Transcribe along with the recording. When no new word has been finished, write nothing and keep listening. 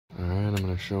And I'm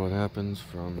going to show what happens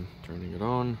from turning it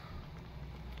on.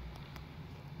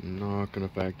 I'm not going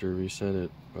to factory reset it,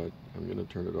 but I'm going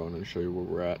to turn it on and show you where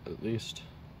we're at least.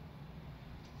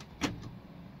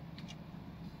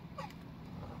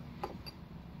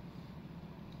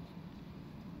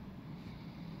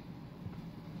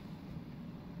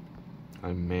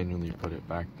 I manually put it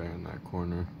back there in that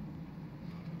corner.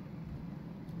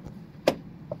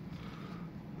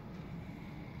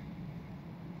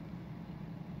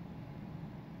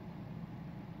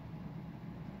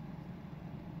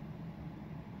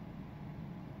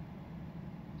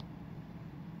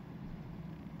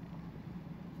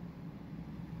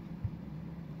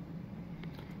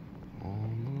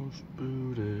 Almost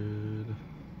booted.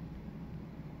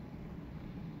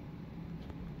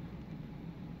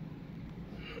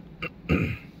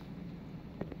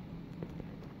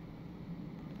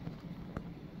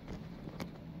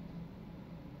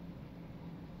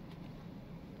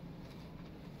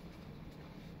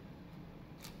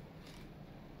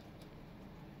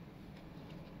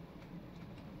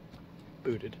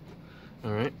 Booted.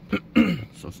 Alright,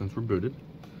 so since we're booted,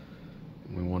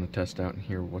 we want to test out and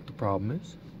hear what the problem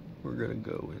is. We're going to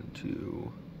go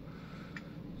into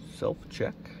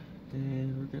self-check,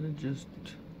 and we're going to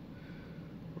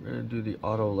do the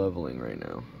auto leveling right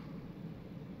now.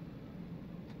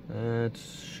 That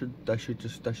should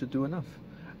do enough.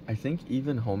 I think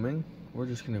even homing, we're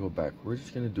just going to go back. We're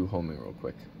just going to do homing real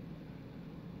quick.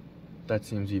 That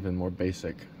seems even more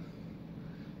basic.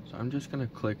 So I'm just going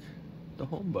to click the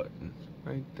home button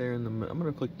right there in the middle. I'm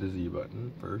going to click the Z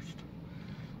button first.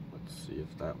 Let's see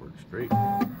if that works great.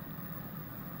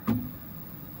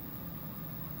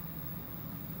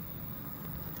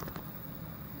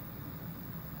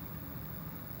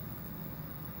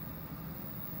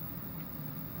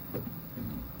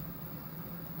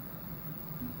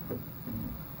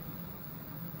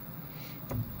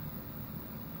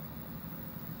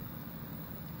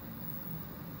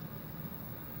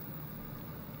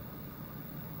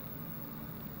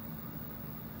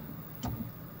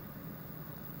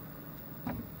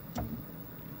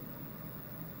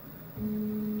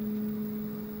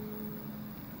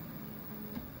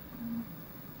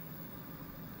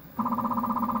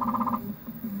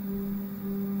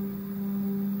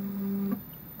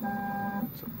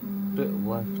 It's a bit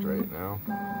left right now.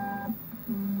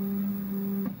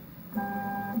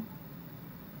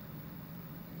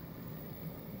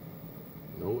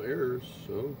 No errors,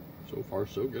 so far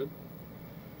so good.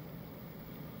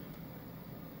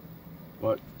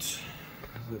 But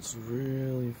it's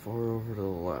really far over to the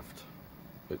left.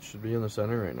 It should be in the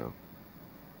center right now.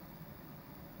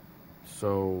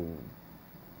 So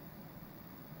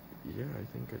yeah, I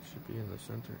think it should be in the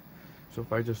center. So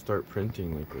if I just start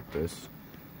printing like with this,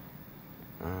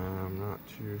 I'm not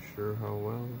too sure how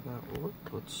well that will work.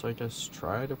 Let's, I guess,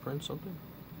 try to print something.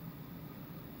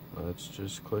 Let's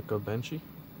just click a benchy.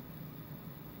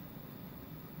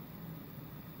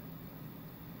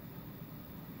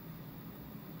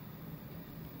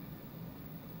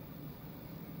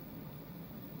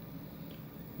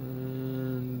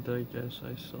 And I guess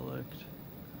I select,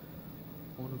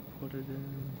 I want to put it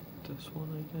in this one,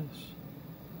 I guess.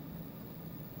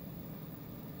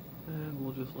 And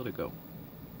we'll just let it go.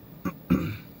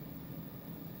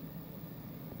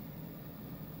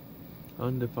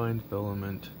 Undefined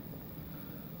filament.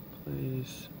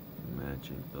 Place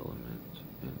matching filament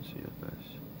in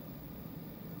CFS.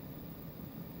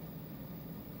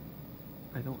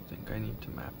 I don't think I need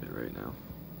to map it right now.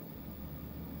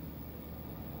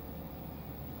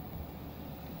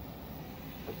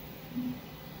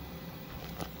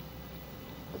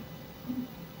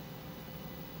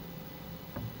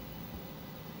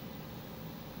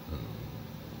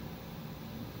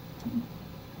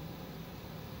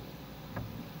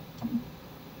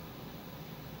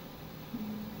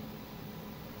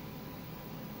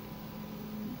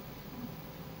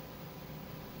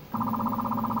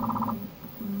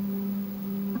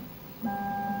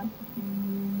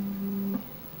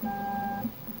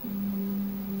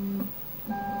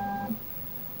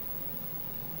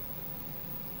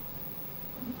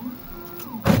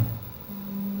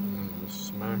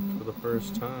 Smacked for the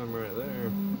first time right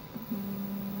there.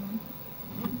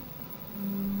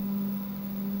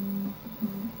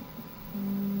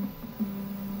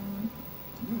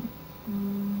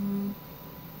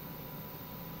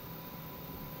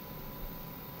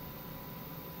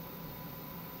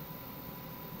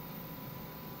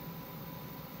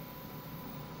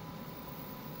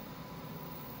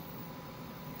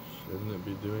 Shouldn't it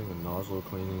be doing the nozzle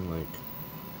cleaning like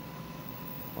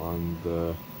on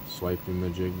the swiping the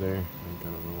jig there? I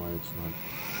don't know why it's not.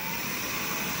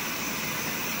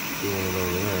 doing it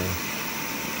over there.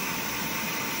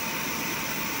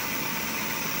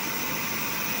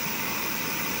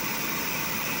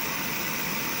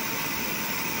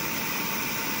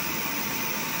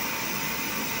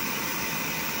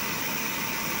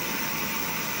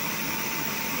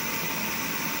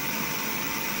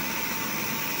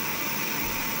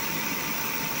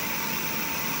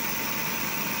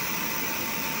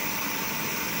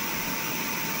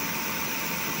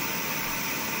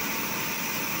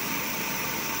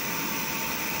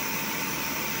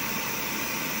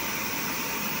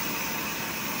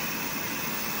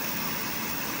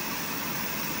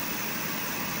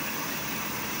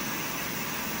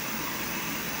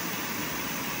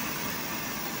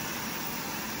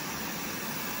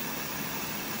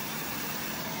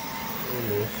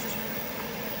 Almost.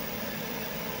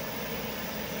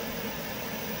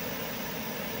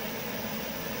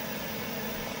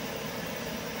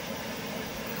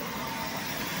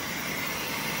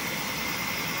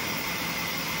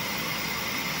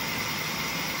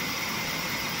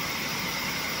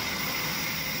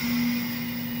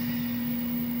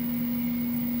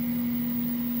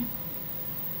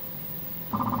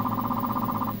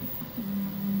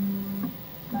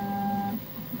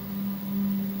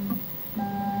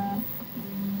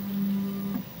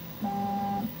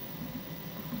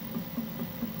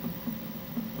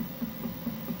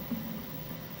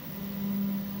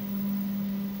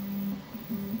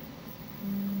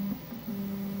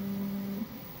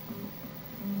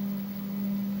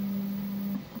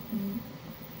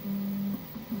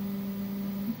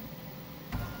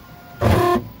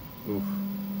 Oof.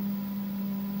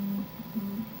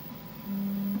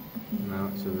 Now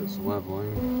it says it's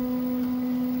leveling.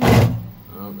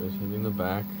 Oh, it's hitting the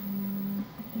back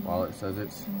while it says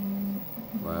it's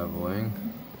leveling.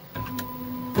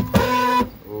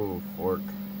 Oh, fork.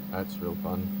 That's real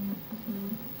fun.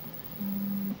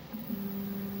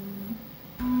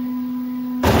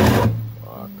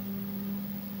 Fuck.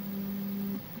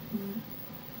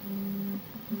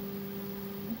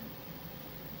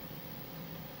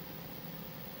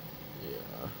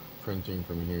 Yeah, printing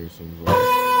from here seems like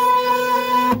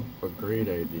a great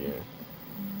idea.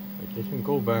 Like, it can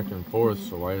go back and forth,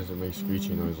 so why does it make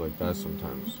screechy noise like that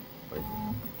sometimes? Like,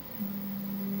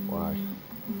 why?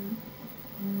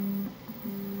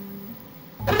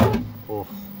 Oh,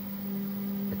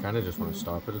 I kind of just want to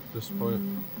stop it at this point.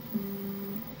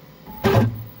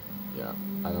 Yeah,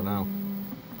 I don't know.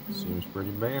 Seems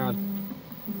pretty bad.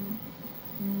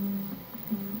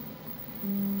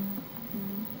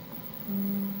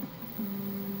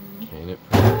 Can it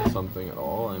print something at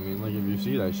all? I mean, like, if you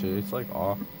see that shit, it's like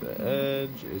off the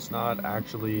edge. It's not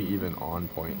actually even on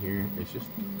point here. It's just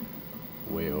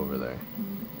way over there.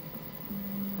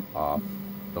 Off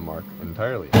the mark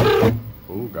entirely.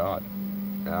 Oh god.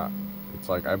 Yeah. It's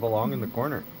like I belong in the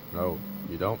corner. No,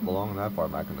 you don't belong that far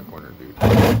back in the corner, dude.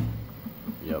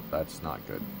 Yep, that's not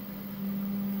good.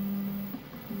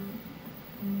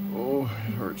 Oh,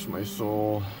 it hurts my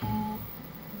soul.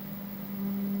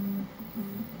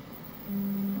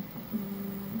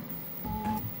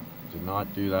 Did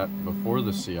not do that before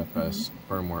the CFS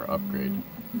firmware upgrade.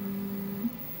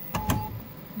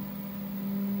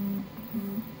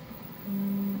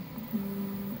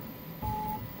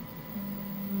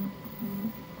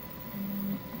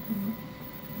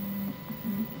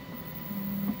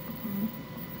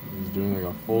 He's doing like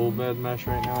a full bed mesh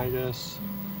right now, I guess.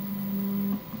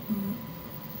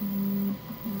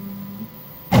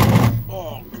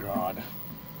 Oh god.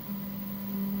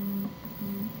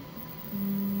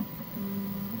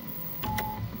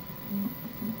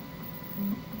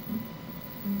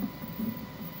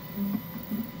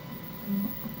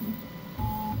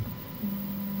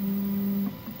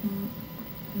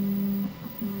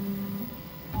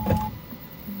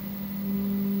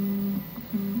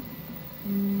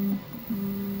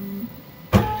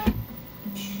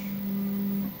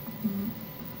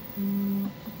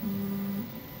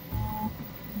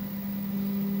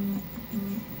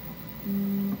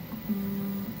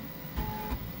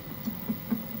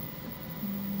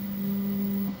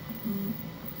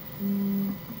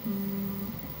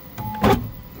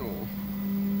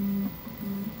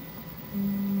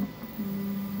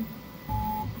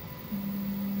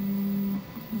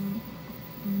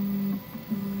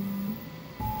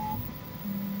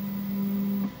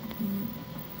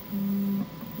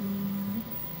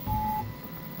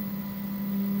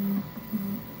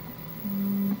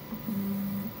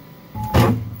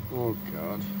 Oh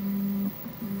god.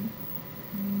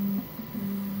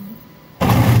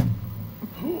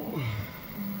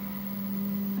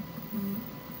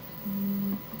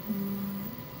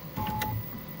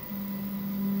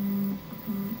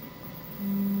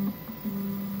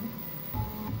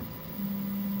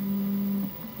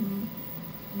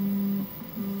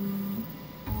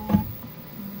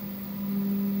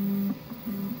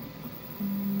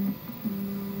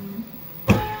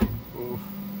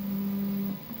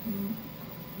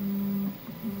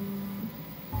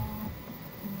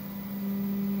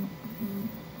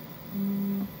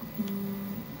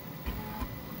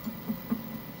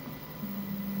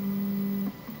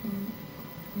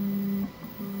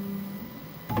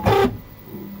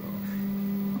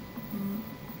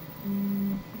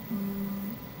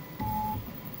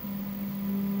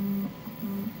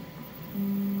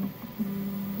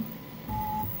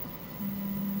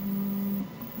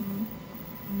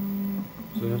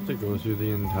 So you have to go through the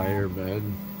entire bed.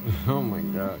 Oh my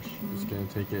gosh, it's gonna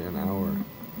take it an hour.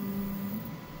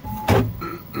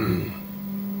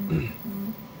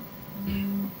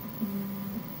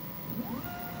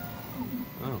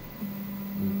 Oh,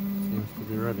 it seems to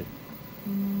be ready.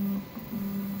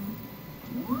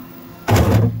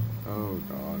 Oh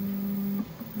god,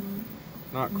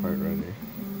 not quite ready.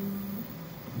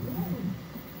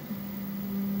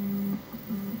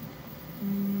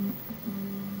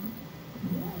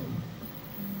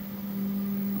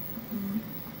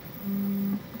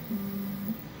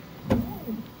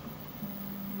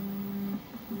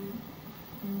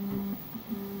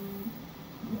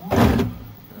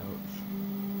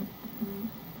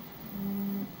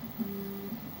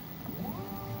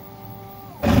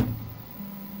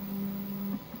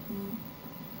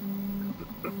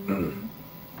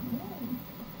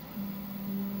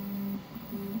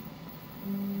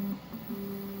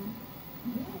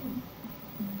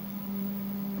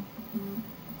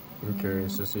 I'm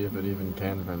curious to see if it even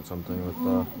can vent something with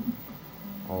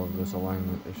all of this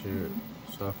alignment issue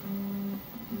stuff.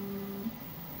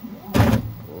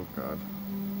 Oh god.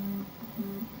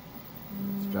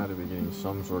 It's gotta be getting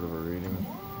some sort of a reading.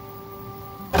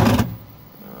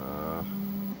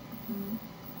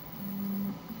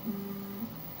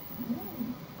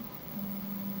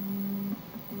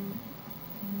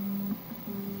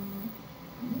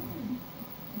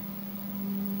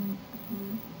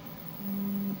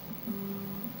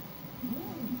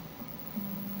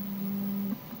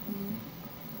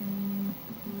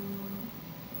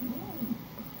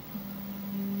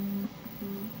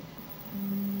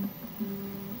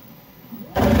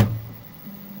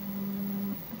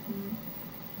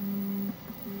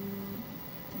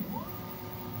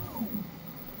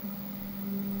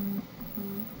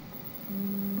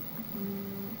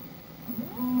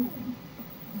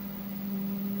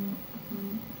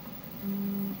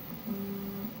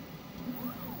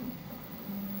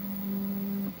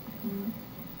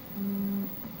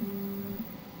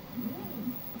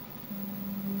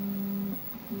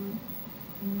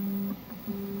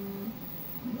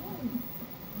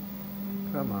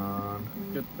 Come on,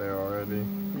 get there already.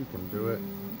 You can do it.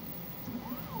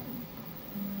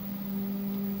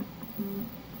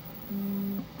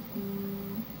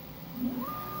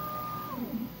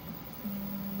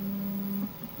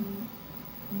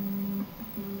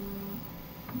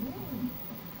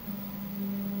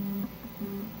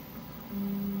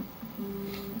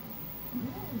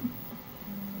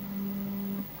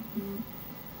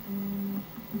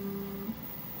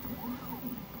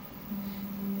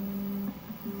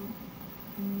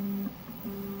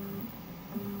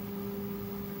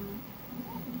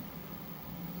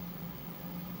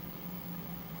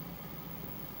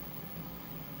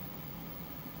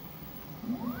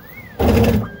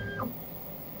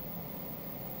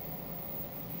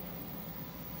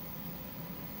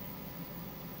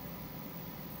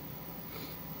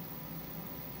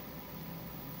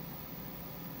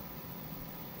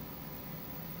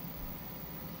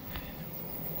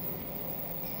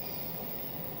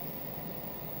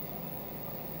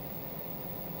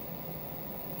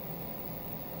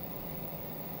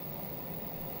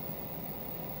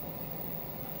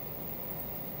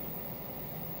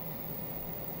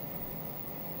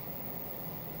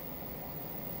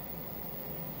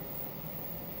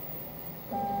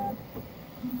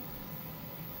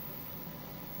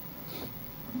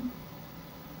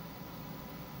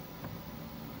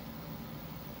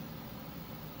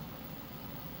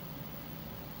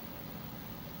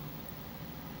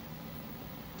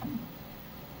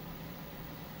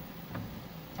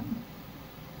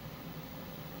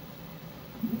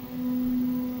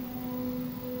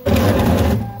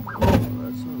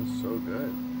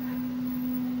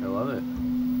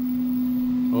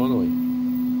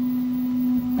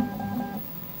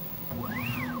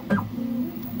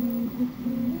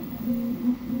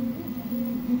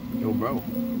 Bro,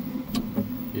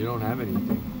 you don't have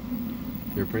anything.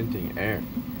 You're printing air.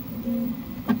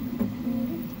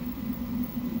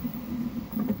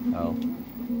 Hell,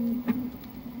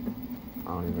 I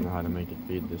don't even know how to make it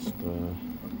feed this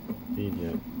feed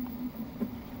yet.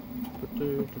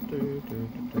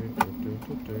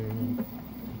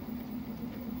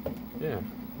 Yeah,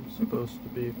 I'm supposed to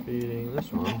be feeding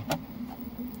this one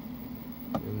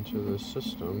into the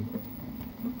system.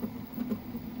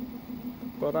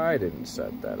 But I didn't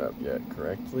set that up yet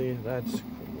correctly. That's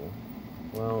cool.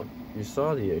 Well, you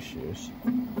saw the issues.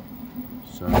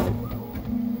 So,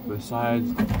 besides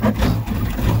it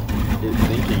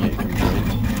thinking it can print,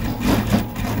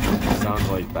 it sounds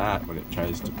like that when it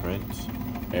tries to print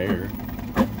air.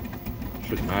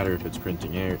 shouldn't matter if it's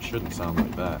printing air, it shouldn't sound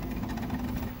like that.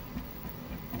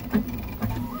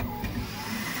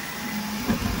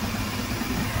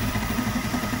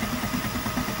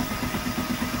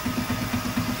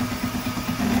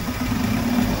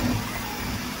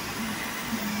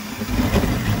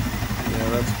 Yeah,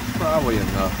 that's probably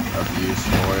enough abuse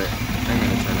for it. I'm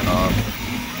gonna turn it off.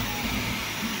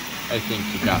 I think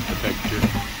you got the picture.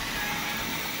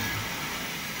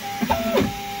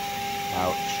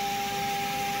 Ouch.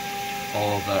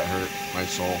 All of that hurt my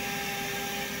soul.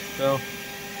 So,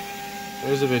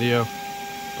 there's a video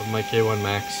of my K1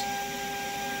 Max.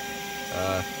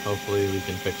 Hopefully we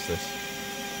can fix this.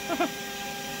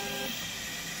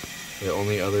 The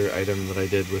only other item that I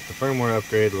did with the firmware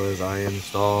upgrade was I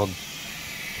installed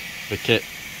the kit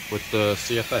with the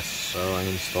CFS. So I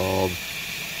installed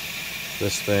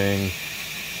this thing.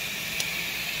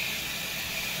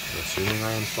 Assuming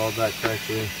I installed that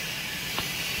correctly.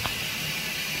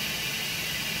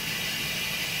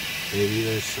 Maybe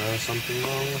there's something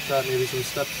wrong with that. Maybe some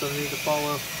steps that I need to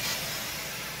follow.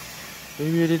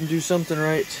 Maybe I didn't do something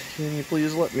right. Can you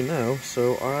please let me know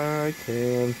so I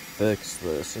can fix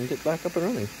this and get back up and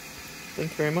running?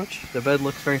 Thank you very much. The bed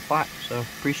looks very flat, so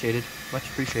appreciated. Much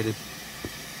appreciated.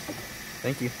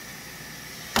 Thank you.